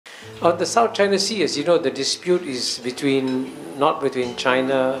On the South China Sea, as you know, the dispute is not between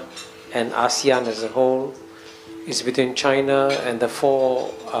China and ASEAN as a whole. It's between China and the four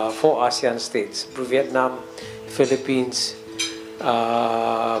ASEAN states: Vietnam, Philippines,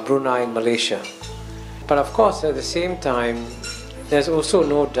 Brunei, and Malaysia. But of course, at the same time, there's also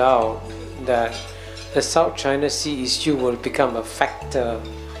no doubt that the South China Sea issue will become a factor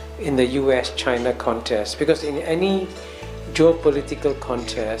in the US-China contest, because in any geopolitical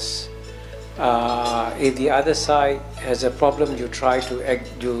contest, if the other side has a problem, you try to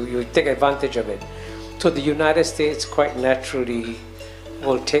you take advantage of it. So the United States quite naturally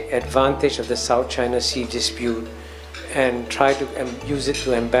will take advantage of the South China Sea dispute and try to use it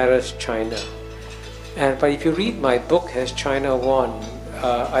to embarrass China. But if you read my book, Has China Won?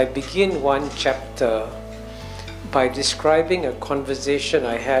 I begin one chapter by describing a conversation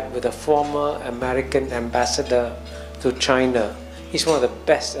I had with a former American ambassador to China. He's one of the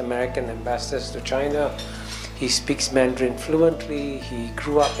best American ambassadors to China. He speaks Mandarin fluently. He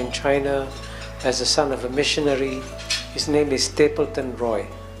grew up in China as the son of a missionary. His name is Stapleton Roy.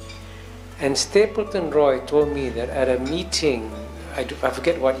 And Stapleton Roy told me that at a meeting, I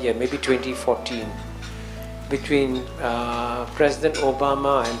forget what year, maybe 2014, between President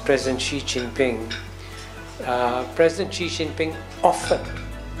Obama and President Xi Jinping, President Xi Jinping offered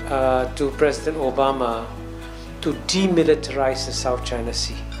to President Obama to demilitarize the South China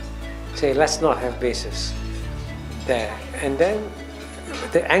Sea. Say, let's not have bases there. And then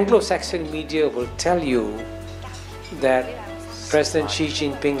the Anglo-Saxon media will tell you that President Xi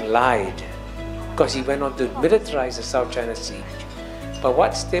Jinping lied because he went on to militarize the South China Sea. But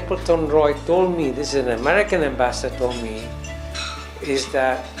what Stapleton Roy told me, this is an American ambassador told me, is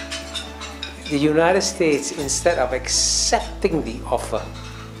that the United States, instead of accepting the offer,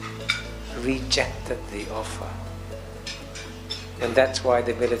 rejected the offer. And that's why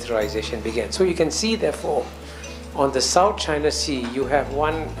the militarization began. So you can see, therefore, on the South China Sea, you have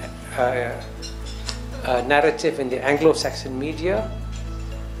one narrative in the Anglo-Saxon media,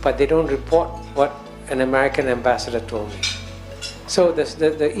 but they don't report what an American ambassador told me. So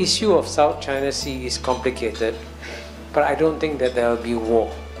the issue of South China Sea is complicated, but I don't think that there will be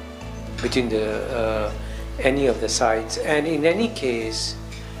war between any of the sides. And in any case,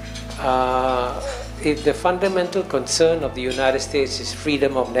 if the fundamental concern of the United States is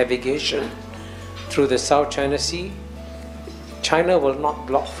freedom of navigation through the South China Sea, China will not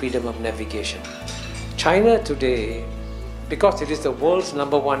block freedom of navigation. China today, because it is the world's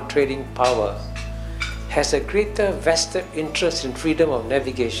 #1 trading power, has a greater vested interest in freedom of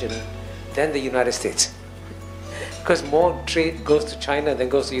navigation than the United States. Because more trade goes to China than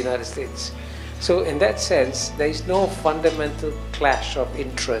goes to the United States. So in that sense, there is no fundamental clash of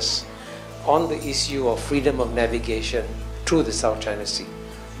interests on the issue of freedom of navigation through the South China Sea.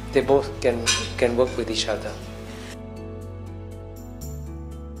 They both can work with each other.